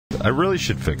I really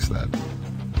should fix that.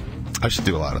 I should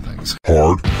do a lot of things.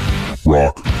 Hard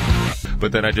Rock.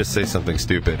 But then I just say something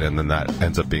stupid, and then that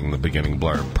ends up being the beginning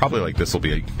blurb. Probably like this will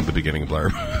be the beginning blurb.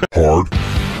 Hard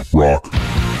Rock.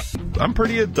 I'm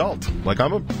pretty adult. Like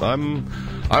I'm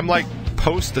like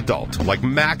post-adult, like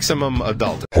maximum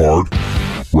adult. Hard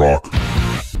Rock.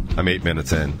 I'm 8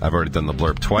 minutes in. I've already done the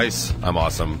blurb twice. I'm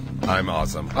awesome. I'm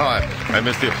awesome. Oh, I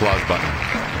missed the applause button.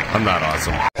 I'm not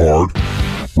awesome. Hard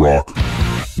Rock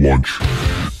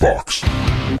Lunchbox.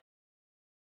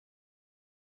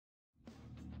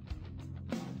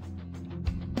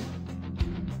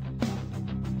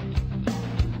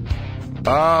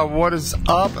 What is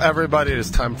up, everybody? It's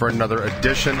time for another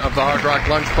edition of the Hard Rock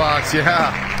Lunchbox.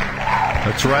 Yeah,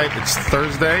 that's right. It's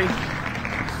Thursday,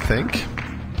 I think.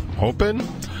 Hoping.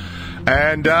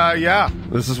 And, yeah,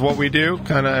 this is what we do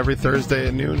kind of every Thursday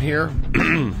at noon here.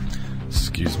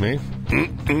 Excuse me.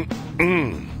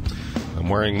 I'm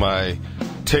wearing my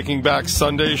Taking Back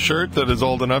Sunday shirt that is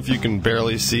old enough you can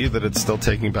barely see that it's still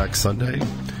Taking Back Sunday.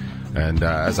 And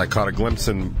as I caught a glimpse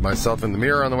in myself in the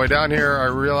mirror on the way down here, I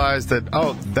realized that,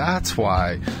 oh, that's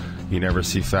why you never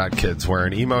see fat kids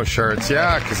wearing emo shirts.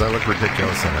 Yeah, because I look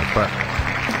ridiculous in it. But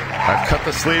I've cut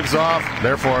the sleeves off.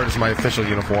 Therefore, it is my official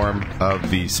uniform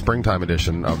of the springtime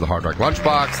edition of the Hard Rock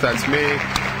Lunchbox. That's me.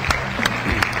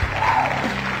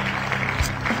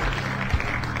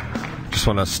 Just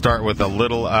want to start with a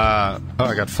little... oh, I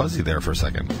got fuzzy there for a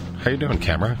second. How you doing,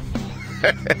 camera?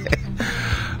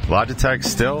 Logitech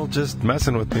still just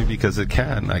messing with me because it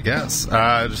can, I guess.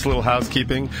 Just a little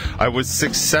housekeeping. I was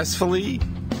successfully,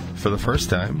 for the first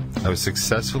time,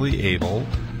 able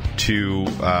to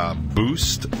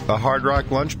boost a Hard Rock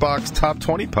Lunchbox Top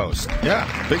 20 post. Yeah,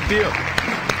 big deal.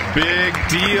 Big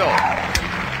deal.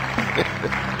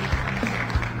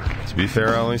 To be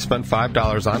fair, I only spent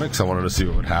 $5 on it because I wanted to see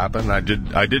what would happen. I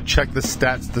did check the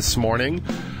stats this morning.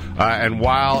 And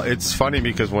while it's funny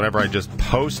because whenever I just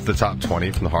post the top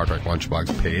 20 from the Hard Rock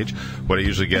Lunchbox page, what I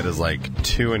usually get is like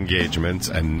 2 engagements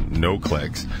and no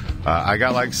clicks. I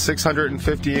got like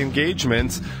 650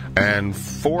 engagements and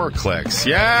 4 clicks.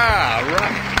 Yeah,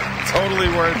 right. Totally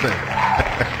worth it.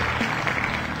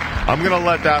 I'm gonna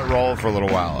let that roll for a little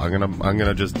while. I'm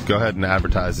gonna just go ahead and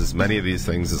advertise as many of these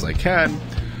things as I can,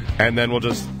 and then we'll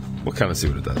kind of see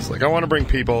what it does. Like, I want to bring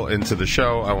people into the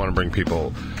show. I want to bring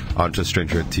people onto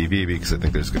Stranger TV because I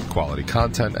think there's good quality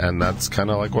content, and that's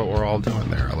kind of like what we're all doing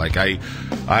there. Like, I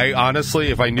honestly,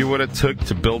 if I knew what it took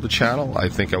to build a channel, I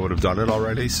think I would have done it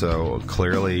already. So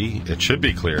clearly, it should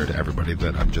be clear to everybody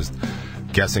that I'm just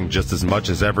guessing just as much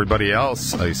as everybody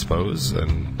else, I suppose,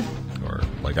 or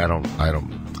like I don't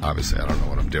obviously I don't know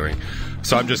what I'm doing.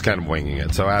 So I'm just kind of winging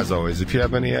it. So as always, if you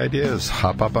have any ideas,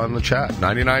 hop up on the chat.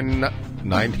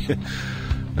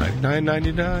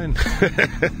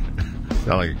 99.99.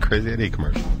 Sound like a Crazy Eddie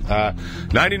commercial.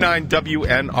 99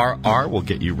 WNRR will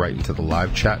get you right into the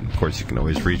live chat. And of course, you can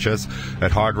always reach us at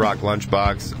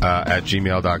hardrocklunchbox at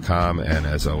gmail.com. And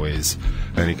as always,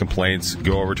 any complaints,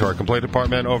 go over to our complaint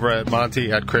department over at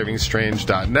Monty at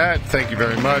cravingstrange.net. Thank you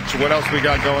very much. What else we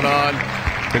got going on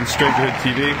in Strangerhood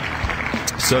TV?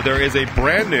 So there is a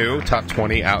brand new Top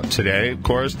 20 out today, of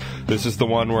course. This is the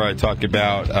one where I talk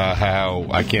about how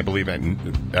I can't believe it.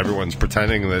 Everyone's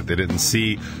pretending that they didn't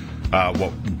see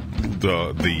what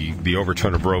the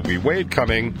overturn of Roe v. Wade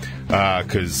coming,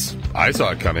 because I saw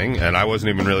it coming and I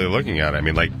wasn't even really looking at it. I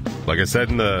mean, like I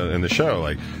said in the show,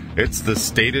 like, it's the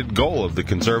stated goal of the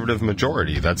conservative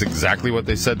majority. That's exactly what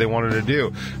they said they wanted to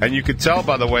do. And you could tell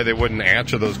by the way they wouldn't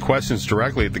answer those questions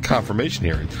directly at the confirmation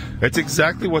hearing. It's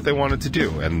exactly what they wanted to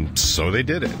do, and so they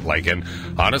did it. Like, and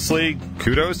honestly,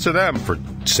 kudos to them for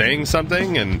saying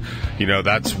something, and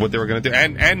that's what they were going to do.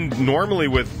 And normally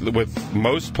with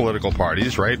most political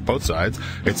parties, right, both sides,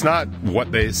 it's not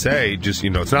what they say, just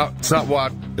it's not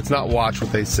watch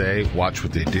what they say, watch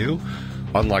what they do.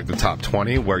 Unlike the top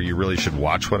 20, where you really should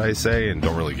watch what I say and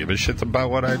don't really give a shit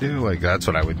about what I do. Like, that's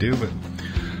what I would do. But,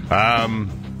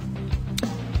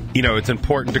 it's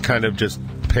important to kind of just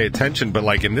pay attention. But,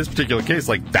 like, in this particular case,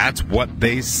 like, that's what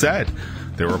they said.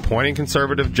 They were appointing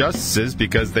conservative justices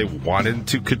because they want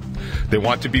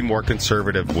to be more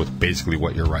conservative with basically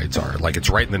what your rights are. Like, it's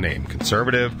right in the name,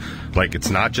 conservative. Like, it's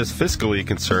not just fiscally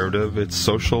conservative; it's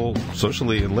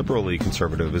socially and liberally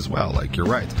conservative as well. Like, your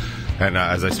rights. And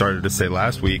as I started to say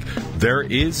last week, there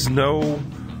is no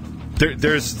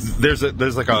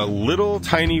there's like a little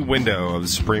tiny window of the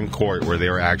Supreme Court where they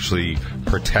were actually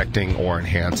protecting or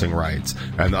enhancing rights,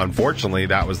 and unfortunately,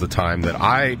 that was the time that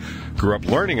I grew up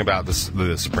learning about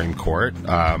the Supreme Court,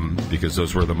 because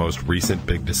those were the most recent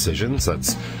big decisions.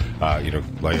 That's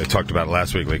like I talked about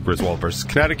last week, like Griswold versus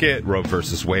Connecticut, Roe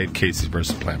versus Wade, Casey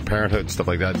versus Planned Parenthood, stuff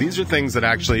like that. These are things that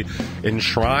actually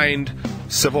enshrined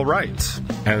civil rights,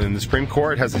 and the Supreme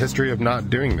Court has a history of not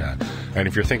doing that. And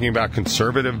if you're thinking about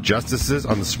conservative justices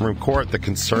on the Supreme Court, the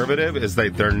conservative is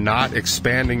they're not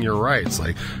expanding your rights.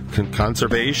 Like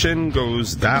conservation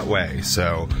goes that way,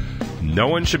 so no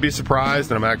one should be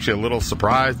surprised, and I'm actually a little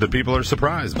surprised that people are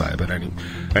surprised by it. But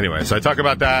anyway, so I talk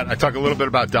about that. I talk a little bit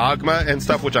about dogma and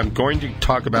stuff, which I'm going to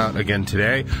talk about again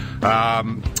today.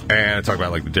 And I talk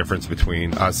about like the difference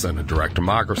between us and a direct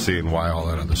democracy and why all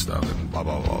that other stuff and blah,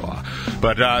 blah, blah, blah.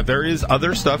 But there is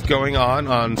other stuff going on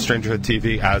Strangerhood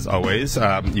TV, as always.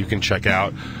 You can check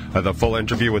out the full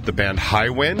interview with the band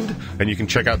Highwind, and you can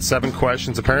check out 7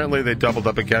 questions. Apparently, they doubled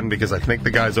up again because I think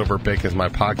the guys over at Bacon's My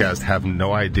Podcast have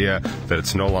no idea that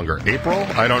it's no longer April.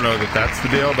 I don't know that that's the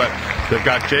deal, but they've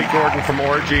got Jake Gordon from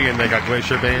Orgy, and they got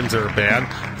Glacier Baines, their band.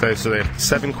 So they have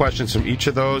 7 questions from each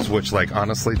of those, which, like,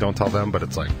 honestly, don't tell them, but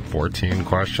it's like 14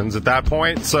 questions at that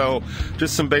point. So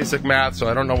just some basic math. So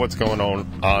I don't know what's going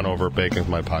on over at Bacon's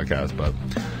My Podcast, but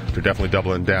they're definitely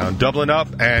doubling up,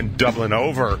 and doubling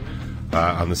over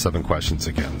on the 7 questions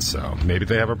again. So maybe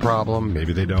they have a problem,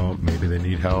 maybe they don't, maybe they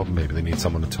need help, maybe they need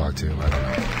someone to talk to. I don't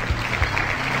know.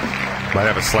 Might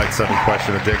have a slight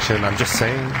 7-question addiction. I'm just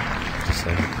saying.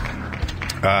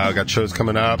 I got shows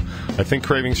coming up. I think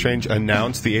Craving Strange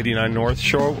announced the 89 North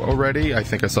show already. I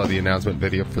think I saw the announcement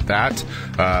video for that.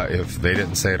 If they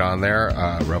didn't say it on there,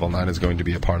 Revel 9 is going to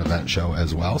be a part of that show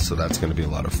as well, so that's going to be a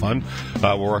lot of fun.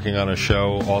 We're working on a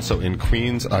show also in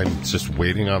Queens. I'm just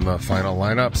waiting on the final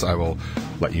lineups. I will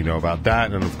let you know about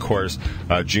that. And, of course,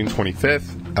 June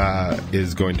 25th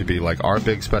is going to be like our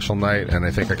big special night, and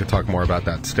I think I could talk more about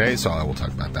that today, so I will talk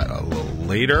about that a little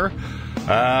later.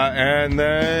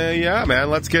 Yeah, man,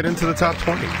 let's get into the top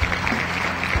 20.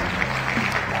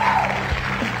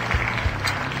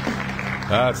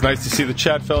 It's nice to see the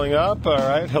chat filling up. All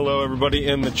right, hello everybody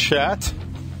in the chat.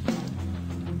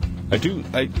 I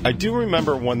do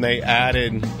remember when they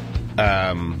added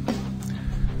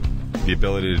the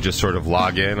ability to just sort of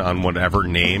log in on whatever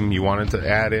name you wanted to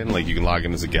add in. Like you can log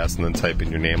in as a guest and then type in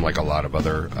your name, like a lot of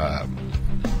other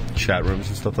chat rooms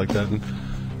and stuff like that. And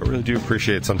I really do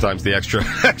appreciate sometimes the extra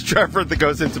effort that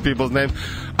goes into people's names.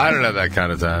 I don't have that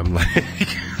kind of time.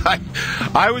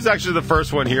 I was actually the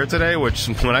first one here today, which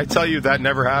when I tell you that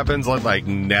never happens, like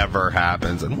never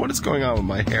happens. And what is going on with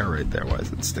my hair right there? Why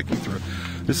is it sticking through?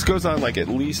 This goes on like at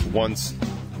least once.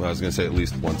 Well, I was going to say at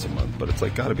least once a month, but it's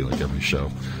like got to be like every show.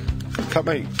 I cut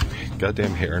my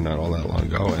goddamn hair not all that long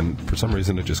ago, and for some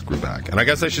reason it just grew back. And I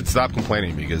guess I should stop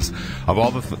complaining because of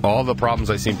all the problems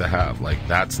I seem to have. Like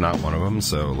that's not one of them.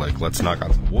 So like let's knock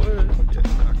on some wood. Yeah,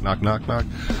 knock.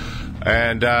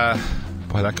 And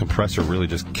boy, that compressor really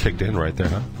just kicked in right there,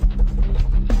 huh?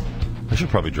 I should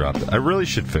probably drop that. I really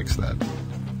should fix that.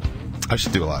 I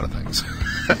should do a lot of things.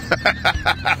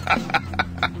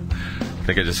 I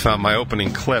think I just found my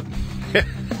opening clip.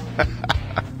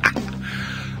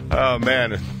 Oh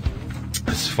man,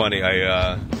 it's funny.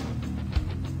 I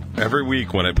every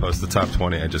week when I post the top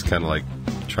 20, I just kind of like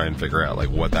try and figure out like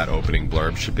what that opening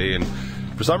blurb should be, and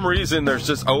for some reason there's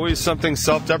just always something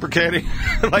self-deprecating.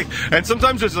 And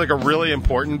sometimes there's like a really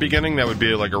important beginning that would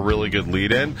be like a really good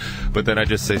lead-in, but then I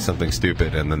just say something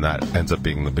stupid, and then that ends up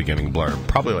being the beginning blurb.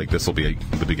 Probably like this will be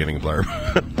the beginning blurb.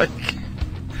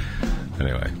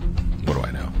 Anyway, what do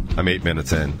I know? I'm 8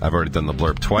 minutes in. I've already done the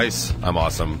blurb twice. I'm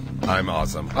awesome. Oh,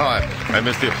 I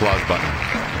missed the applause button.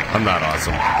 I'm not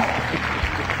awesome.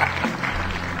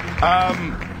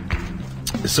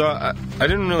 So I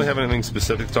didn't really have anything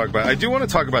specific to talk about. I do want to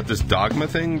talk about this dogma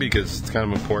thing because it's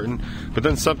kind of important. But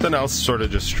then something else sort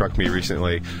of just struck me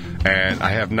recently, and I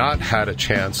have not had a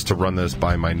chance to run this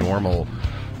by my normal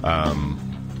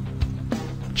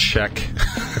check.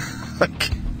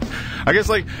 I guess,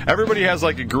 like, everybody has,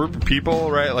 like, a group of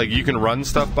people, right? Like, you can run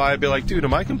stuff by and be like, dude,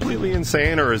 am I completely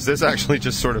insane, or is this actually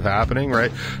just sort of happening,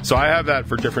 right? So I have that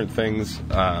for different things,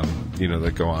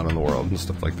 that go on in the world and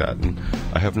stuff like that. And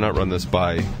I have not run this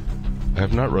by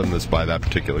that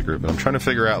particular group. And I'm trying to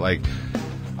figure out, like,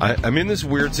 I'm in this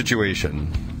weird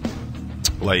situation.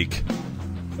 Like,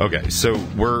 okay, so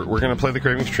we're going to play the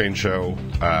Craving Strange show,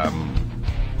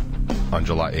 on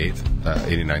July 8th,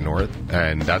 89 North,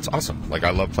 and that's awesome. Like, I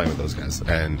love playing with those guys.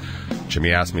 And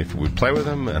Jimmy asked me if we'd play with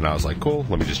him, and I was like, cool,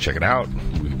 let me just check it out.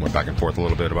 We went back and forth a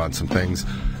little bit about some things.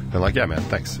 And like, yeah, man,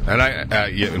 thanks. And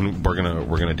and we're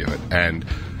gonna do it. And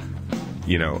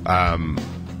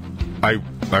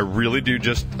I really do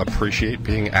just appreciate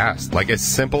being asked. Like, as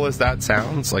simple as that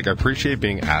sounds, like, I appreciate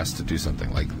being asked to do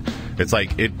something. Like, it's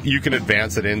like you can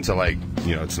advance it into, like,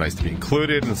 it's nice to be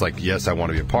included, and it's like, yes, I want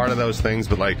to be a part of those things,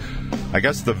 but, like, I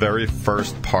guess the very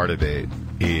first part of it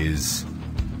is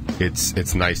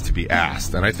it's nice to be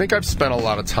asked. And I think I've spent a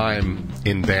lot of time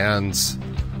in bands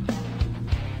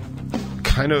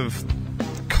kind of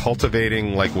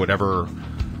cultivating, like, whatever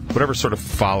sort of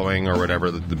following or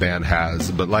whatever the band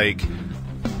has, but, like,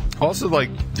 also, like,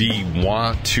 the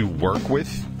want to work with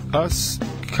us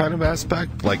kind of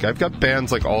aspect. Like, I've got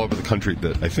bands, like, all over the country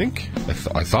that I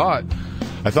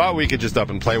thought we could just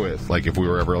up and play with, like, if we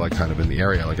were ever, like, kind of in the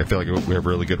area. Like, I feel like we have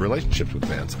really good relationships with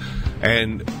bands,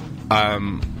 and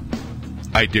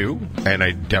I do, and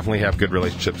I definitely have good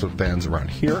relationships with bands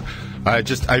around here.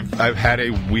 I've had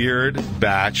a weird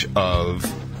batch of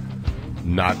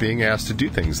not being asked to do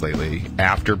things lately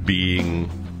after being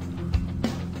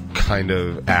kind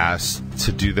of asked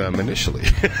to do them initially.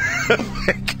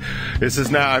 Like,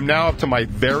 I'm now up to my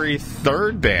very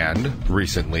third band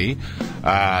recently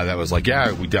that was like,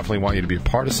 yeah, we definitely want you to be a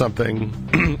part of something.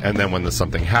 And then when the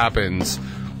something happens,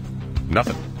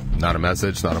 nothing. Not a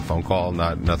message, not a phone call,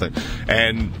 nothing.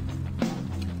 And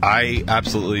I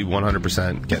absolutely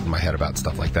 100% get in my head about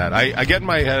stuff like that. I get in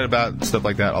my head about stuff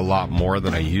like that a lot more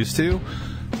than I used to,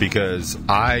 because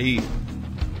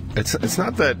it's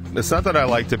not that I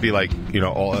like to be like,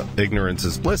 all ignorance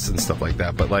is bliss and stuff like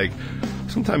that, but, like,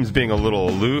 sometimes being a little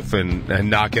aloof and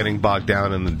not getting bogged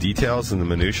down in the details and the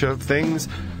minutia of things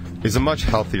is a much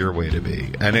healthier way to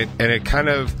be. And it kind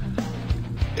of,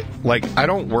 like, I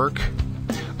don't work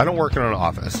in an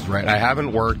office, right? I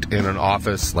haven't worked in an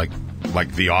office like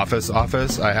the office.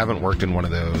 I haven't worked in one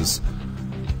of those,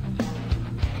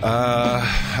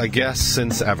 I guess,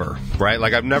 since ever, right?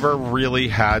 Like, I've never really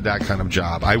had that kind of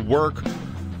job. I work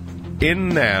in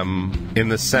them in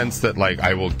the sense that, like,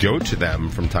 I will go to them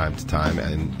from time to time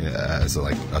and as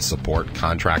a support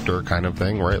contractor kind of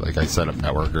thing, right? Like, I set up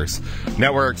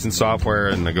networks and software,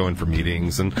 and I go in for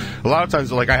meetings, and a lot of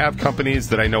times, like, I have companies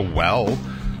that I know well,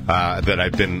 that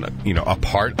I've been, a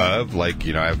part of. Like,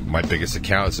 I have my biggest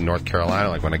account is in North Carolina.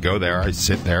 Like, when I go there, I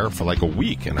sit there for like a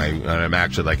week, and I'm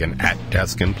actually like an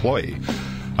at-desk employee.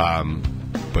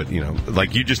 But,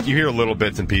 like, you hear little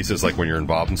bits and pieces, like, when you're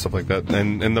involved and stuff like that.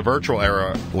 And in the virtual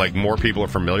era, like, more people are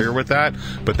familiar with that,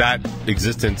 but that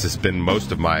existence has been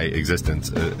most of my existence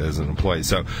as an employee.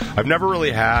 So I've never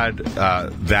really had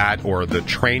that or the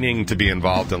training to be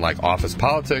involved in, like, office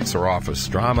politics or office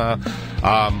drama.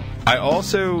 I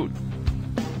also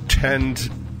tend,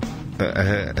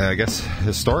 I guess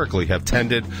historically, have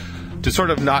tended to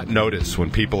sort of not notice when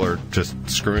people are just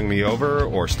screwing me over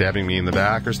or stabbing me in the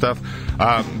back or stuff,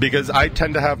 because I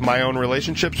tend to have my own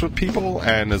relationships with people,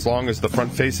 and as long as the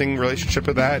front-facing relationship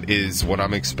of that is what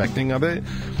I'm expecting of it,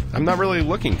 I'm not really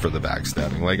looking for the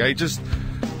backstabbing. Like, I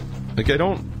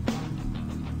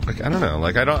don't know.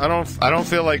 Like, I don't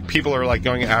feel like people are, like,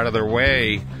 going out of their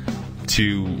way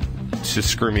to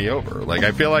screw me over. Like,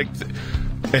 I feel like,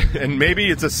 and maybe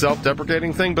it's a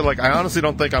self-deprecating thing, but, like, I honestly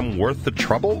don't think I'm worth the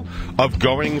trouble of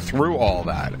going through all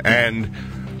that. And,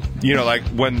 like,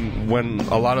 when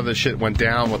a lot of the shit went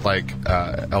down with, like,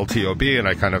 LTOB, and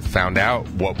I kind of found out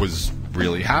what was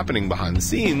really happening behind the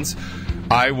scenes,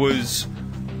 I was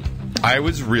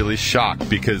really shocked,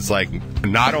 because, like,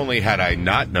 not only had I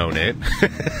not known it,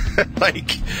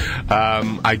 like,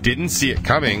 I didn't see it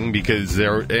coming, because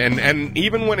and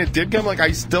even when it did come, like,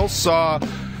 I still saw,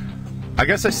 I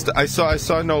guess I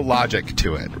saw no logic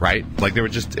to it, right? Like,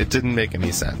 it didn't make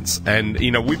any sense. And,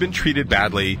 we've been treated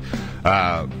badly,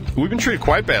 we've been treated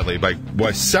quite badly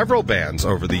by several bands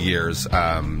over the years.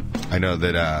 I know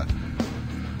that,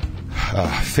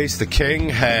 Face the King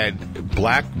had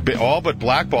all but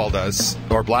blackballed us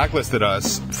or blacklisted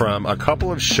us from a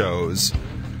couple of shows,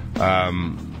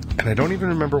 and I don't even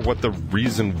remember what the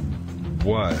reason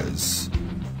was.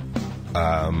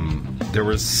 There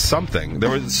was something, but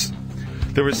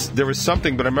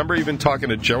I remember even talking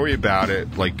to Joey about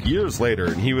it, like, years later,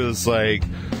 and he was like,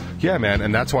 "Yeah, man,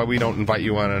 and that's why we don't invite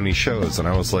you on any shows." And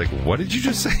I was like, "What did you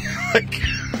just say?"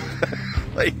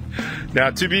 like, now,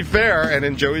 to be fair, and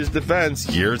in Joey's defense,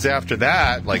 years after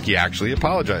that, like, he actually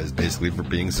apologized, basically, for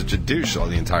being such a douche all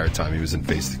the entire time he was in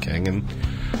Face the King, and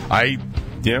I,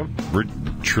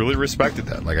 truly respected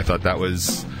that. Like, I thought that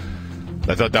was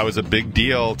a big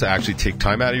deal to actually take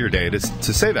time out of your day to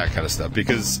say that kind of stuff,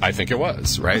 because I think it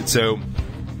was, right? So,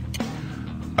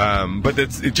 but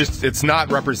it's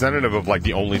not representative of, like,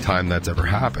 the only time that's ever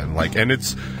happened. Like, and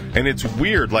it's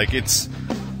weird. Like,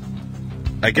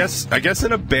 I guess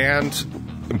in a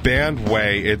band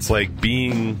way, it's like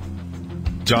being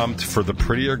dumped for the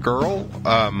prettier girl.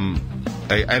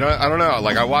 I don't know.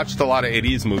 Like, I watched a lot of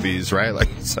 80s movies, right? Like,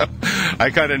 so I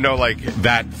kind of know, like,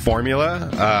 that formula,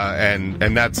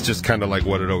 and that's just kind of like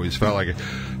what it always felt like.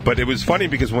 But it was funny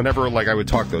because whenever, like, I would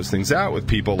talk those things out with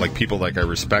people like I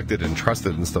respected and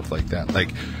trusted and stuff like that, like,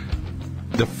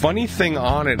 the funny thing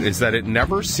on it is that it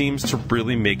never seems to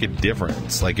really make a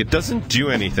difference. Like, it doesn't do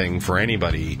anything for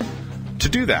anybody to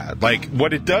do that. Like,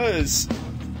 what it does,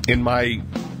 in my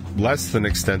less than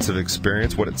extensive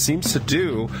experience, what it seems to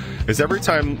do is every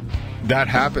time that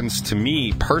happens to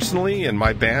me personally and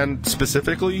my band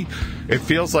specifically, it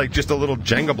feels like just a little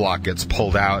Jenga block gets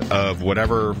pulled out of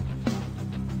whatever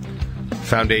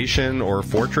foundation or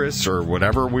fortress or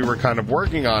whatever we were kind of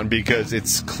working on, because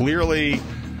it's clearly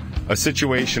a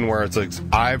situation where it's like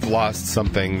I've lost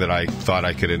something that I thought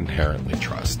I could inherently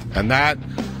trust. And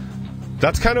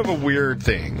that's kind of a weird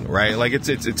thing, right? Like, it's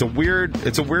a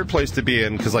weird place to be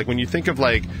in, because, like, when I think of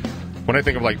like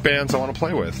bands I want to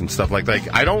play with and stuff, like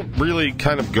I don't really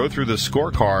kind of go through the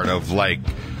scorecard of like,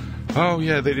 oh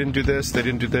yeah, they didn't do this, they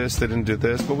didn't do this, they didn't do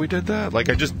this, but we did that. Like,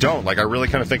 I just don't. Like, I really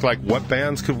kind of think, like, what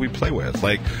bands could we play with?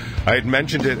 Like, I had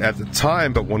mentioned it at the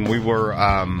time, but when we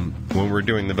were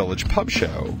doing the Village Pub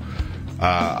show,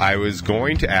 I was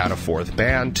going to add a fourth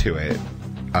band to it.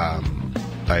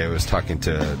 I was talking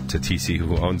to TC,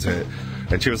 who owns it,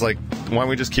 and she was like, why don't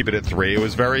we just keep it at 3? It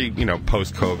was very,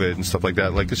 post-COVID and stuff like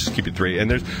that. Like, let's just keep it 3.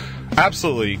 And there's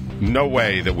absolutely no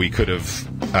way that we could have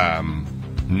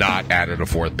not added a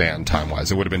fourth band time-wise.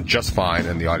 It would have been just fine,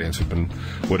 and the audience would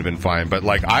have been fine. But,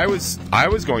 like, I was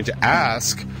going to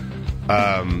ask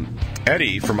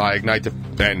Eddie from I Ignite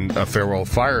and A Farewell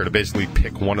Fire to basically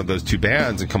pick one of those two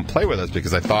bands and come play with us,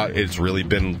 because I thought it's really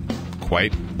been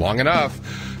quite long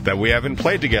enough that we haven't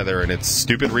played together, and it's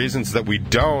stupid reasons that we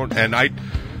don't. And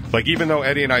even though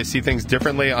Eddie and I see things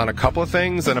differently on a couple of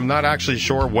things, and I'm not actually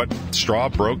sure what straw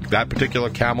broke that particular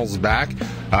camel's back,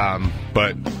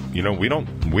 but we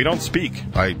don't speak.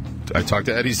 I talk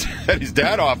to Eddie's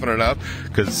dad often enough,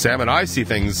 because Sam and I see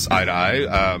things eye to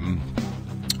eye,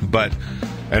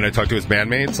 and I talk to his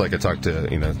bandmates, like I talk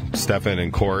to Stefan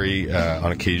and Corey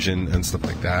on occasion and stuff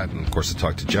like that, and of course I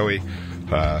talk to Joey,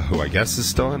 who I guess is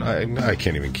still in. I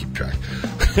can't even keep track.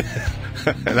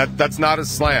 And that's not a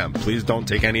slam. Please don't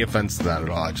take any offense to that at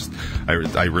all.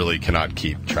 I really cannot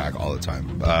keep track all the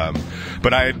time.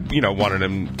 But I wanted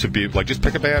him to be like, just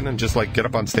pick a band and just like get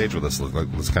up on stage with us.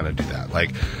 Let's kind of do that.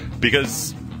 Like,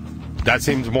 because that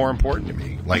seems more important to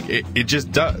me. Like, it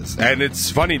just does. And it's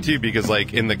funny too, because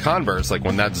like in the converse, like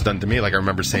when that's done to me, like I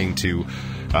remember saying to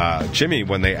Jimmy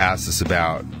when they asked us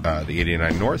about the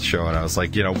 89 North show, and I was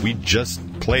like, we just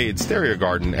played Stereo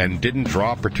Garden and didn't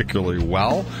draw particularly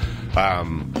well. But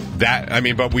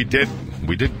we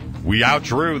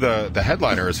outdrew the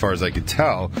headliner as far as I could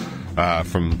tell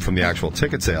from the actual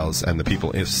ticket sales and the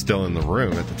people still in the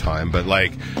room at the time. But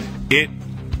like it.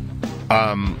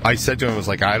 I said to him, I was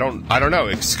like, I don't know.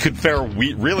 It could fare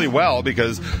really well,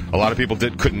 because a lot of people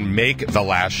couldn't make the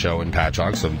last show in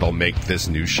Patchogue, so they'll make this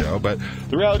new show. But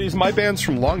the reality is, my band's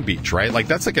from Long Beach, right? Like,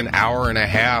 that's like an hour and a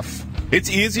half. It's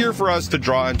easier for us to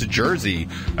draw into Jersey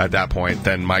at that point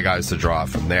than my guys to draw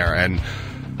from there. And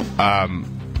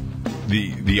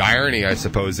the irony, I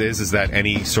suppose, is that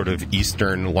any sort of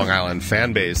Eastern Long Island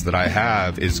fan base that I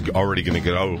have is already going to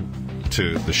go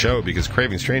to the show because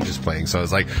Craving Strange is playing. So I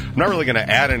was like, I'm not really going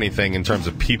to add anything in terms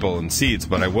of people and seats,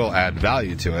 but I will add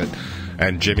value to it.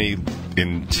 And Jimmy,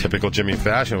 in typical Jimmy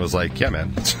fashion, was like, yeah,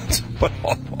 man, that's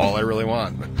all I really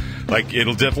want. Like,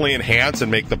 it'll definitely enhance and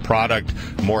make the product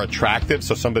more attractive.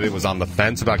 So somebody that was on the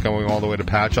fence about going all the way to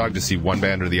Patchogue to see one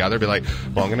band or the other, be like,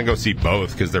 well, I'm going to go see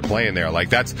both because they're playing there. Like,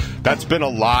 that's been a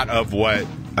lot of what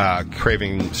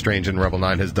Craving Strange and Revel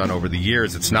 9 has done over the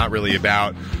years. It's not really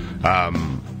about...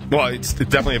 well, it's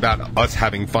definitely about us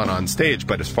having fun on stage,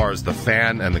 but as far as the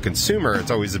fan and the consumer, it's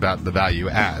always about the value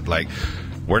add. Like,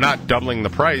 we're not doubling the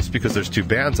price because there's two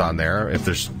bands on there.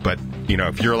 But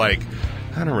if you're like,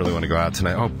 I don't really want to go out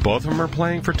tonight. Oh, both of them are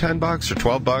playing for $10 or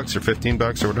 $12 or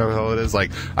 $15 or whatever the hell it is.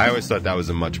 Like, I always thought that was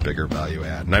a much bigger value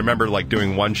add. And I remember like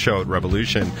doing one show at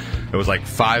Revolution. It was like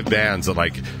 5 bands that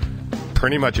like,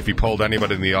 pretty much if you polled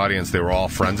anybody in the audience, they were all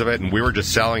friends of it, and we were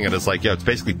just selling it as like, it's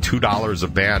basically $2 a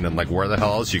band, and like, where the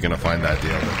hell else are you going to find that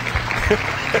deal?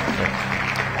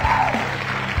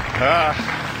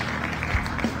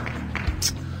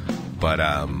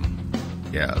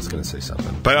 I was going to say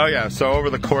something. But so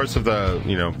over the course of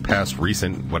the past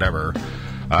recent whatever,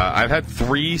 I've had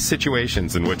 3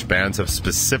 situations in which bands have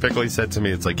specifically said to me,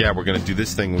 it's like, yeah, we're going to do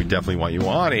this thing, we definitely want you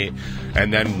on it,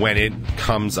 and then when it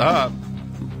comes up,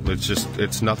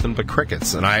 it's nothing but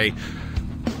crickets. And I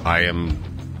am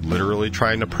literally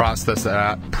trying to process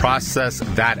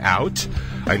that out.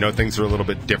 I know things are a little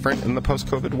bit different in the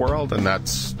post-COVID world, and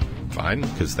that's fine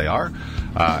because they are,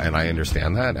 and I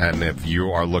understand that. And if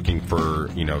you are looking for,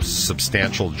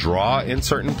 substantial draw in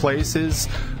certain places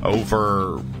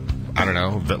over, I don't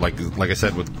know, that like I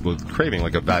said with craving,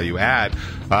 like a value add,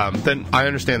 then I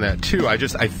understand that too. I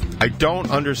don't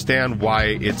understand why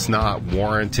it's not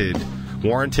warranting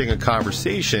a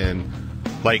conversation.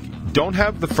 Like, don't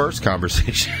have the first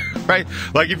conversation, right?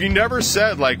 Like, if you never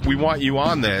said, like, we want you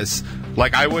on this,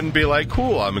 like, I wouldn't be like,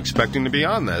 cool, I'm expecting to be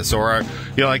on this. Or,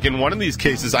 like, in one of these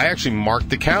cases, I actually marked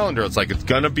the calendar. It's like, it's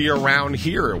going to be around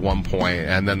here at one point.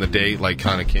 And then the date, like,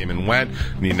 kind of came and went.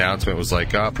 And the announcement was,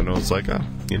 like, up. And it was like,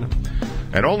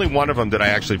 And only one of them did I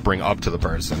actually bring up to the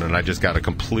person. And I just got a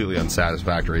completely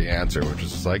unsatisfactory answer, which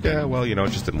was just like, it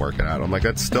just didn't work out. I'm like,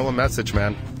 that's still a message,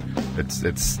 man.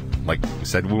 It's like we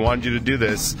said, we wanted you to do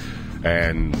this.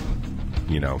 And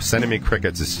sending me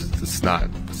crickets it's not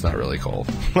really cool.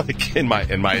 Like, in my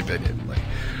opinion. Like,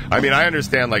 I mean, I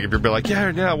understand, like, if you're like,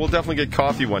 yeah, we'll definitely get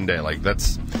coffee one day. Like,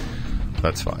 that's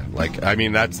fine. Like, I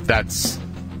mean, that's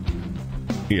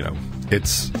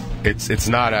it's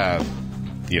not a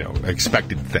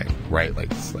expected thing, right?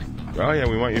 Like, it's like, oh yeah,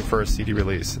 we want you for a CD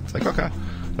release. It's like, okay,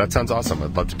 that sounds awesome.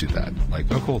 I'd love to do that. Like,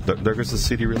 oh cool, there goes the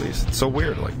CD release. It's so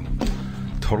weird. Like,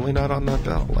 totally not on that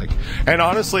bill. Like, and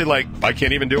honestly, like, I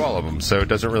can't even do all of them, so it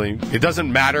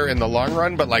doesn't matter in the long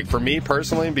run. But like, for me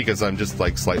personally, because I'm just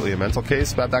like slightly a mental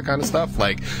case about that kind of stuff,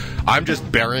 like, I'm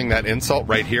just burying that insult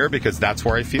right here because that's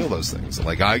where I feel those things.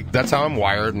 Like, that's how I'm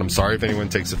wired, and I'm sorry if anyone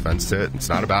takes offense to it. It's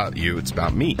not about you, it's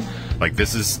about me. Like,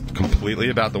 this is completely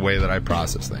about the way that I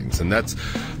process things, and that's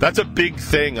a big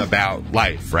thing about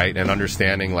life, right? And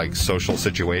understanding, like, social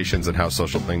situations and how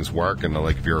social things work. And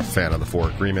like, if you're a fan of the 4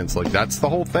 agreements, like, that's the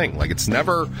whole thing. Like, it's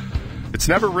never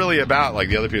really about, like,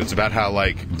 the other people. It's about how,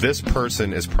 like, this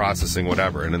person is processing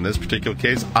whatever. And in this particular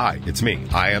case, it's me.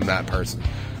 I am that person.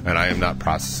 And I am not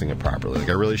processing it properly. Like,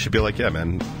 I really should be like, yeah,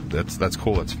 man, that's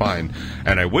cool, that's fine.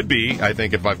 And I would be, I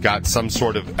think, if I've got some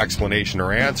sort of explanation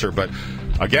or answer. But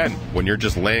again, when you're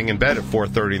just laying in bed at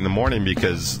 4:30 in the morning,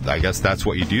 because I guess that's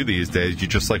what you do these days, you're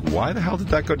just like, why the hell did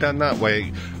that go down that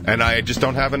way? And I just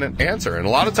don't have an answer. And a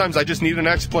lot of times I just need an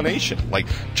explanation. Like,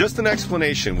 just an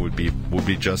explanation would be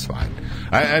just fine.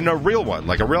 And a real one,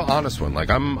 like a real honest one.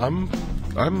 Like,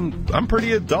 I'm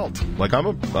pretty adult. Like,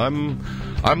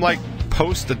 I'm like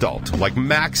post-adult, like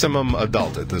maximum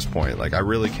adult at this point. Like, I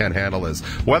really can't handle this.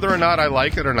 Whether or not I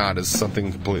like it or not is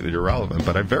something completely irrelevant,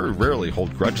 but I very rarely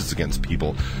hold grudges against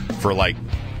people for, like,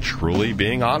 truly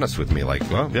being honest with me. Like,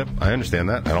 well, yep, I understand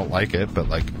that. I don't like it, but,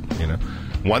 like,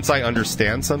 once I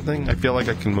understand something, I feel like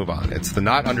I can move on. It's the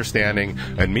not understanding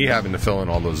and me having to fill in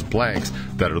all those blanks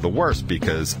that are the worst,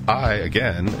 because I,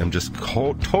 again, am just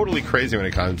totally crazy when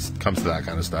it comes to that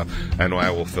kind of stuff, and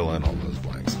I will fill in all those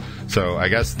blanks. So I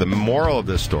guess the moral of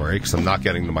this story, because I'm not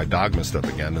getting to my dogma stuff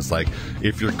again, is like,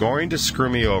 if you're going to screw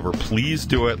me over, please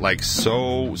do it like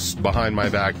so behind my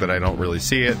back that I don't really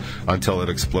see it until it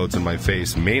explodes in my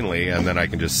face mainly, and then I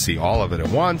can just see all of it at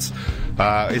once.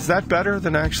 Is that better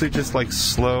than actually just like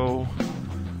slowly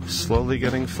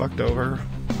getting fucked over?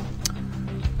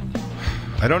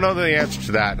 I don't know the answer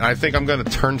to that. I think I'm going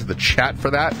to turn to the chat for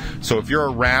that. So if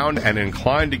you're around and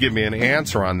inclined to give me an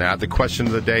answer on that, the question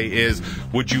of the day is,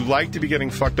 would you like to be getting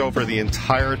fucked over the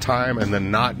entire time and then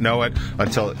not know it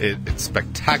until it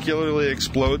spectacularly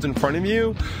explodes in front of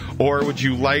you? Or would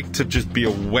you like to just be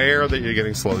aware that you're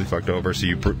getting slowly fucked over so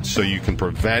you can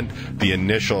prevent the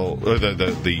initial, or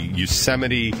the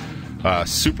Yosemite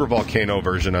super volcano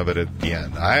version of it at the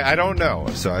end? I don't know.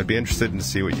 So I'd be interested to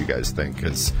see what you guys think,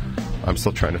 because I'm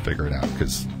still trying to figure it out,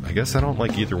 because I guess I don't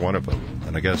like either one of them.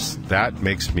 And I guess that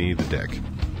makes me the dick.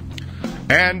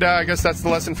 And I guess that's the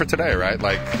lesson for today, right?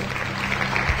 Like,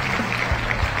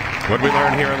 what did we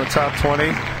learn here in the top 20?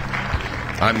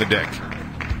 I'm the dick.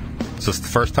 Is this the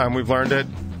first time we've learned it?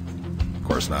 Of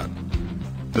course not.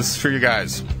 This is for you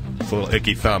guys. It's a little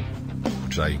icky thumb,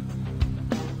 which I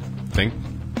think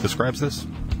describes this.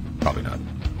 Probably not.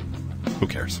 Who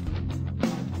cares?